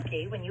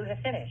key when you have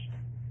finished.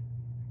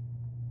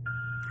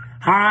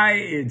 Hi,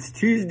 it's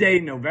Tuesday,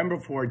 November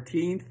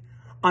 14th.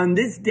 On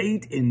this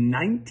date in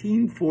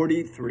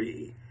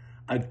 1943,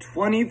 a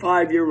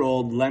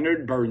 25-year-old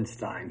Leonard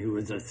Bernstein, who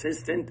was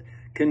assistant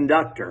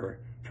conductor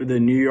for the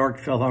New York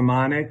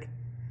Philharmonic,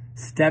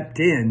 stepped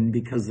in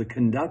because the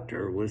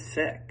conductor was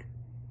sick.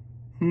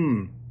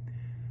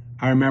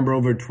 I remember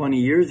over 20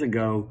 years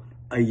ago,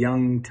 a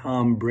young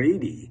Tom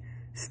Brady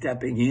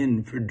stepping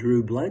in for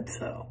Drew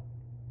Bledsoe.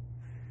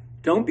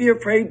 Don't be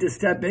afraid to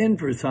step in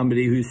for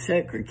somebody who's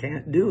sick or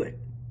can't do it.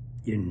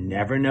 You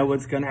never know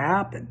what's going to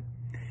happen.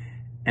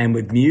 And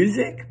with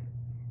music,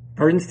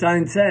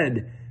 Bernstein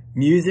said,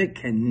 music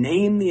can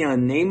name the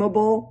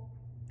unnameable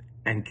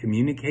and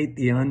communicate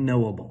the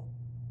unknowable.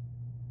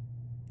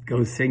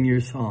 Go sing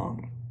your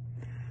song.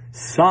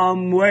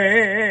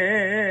 Somewhere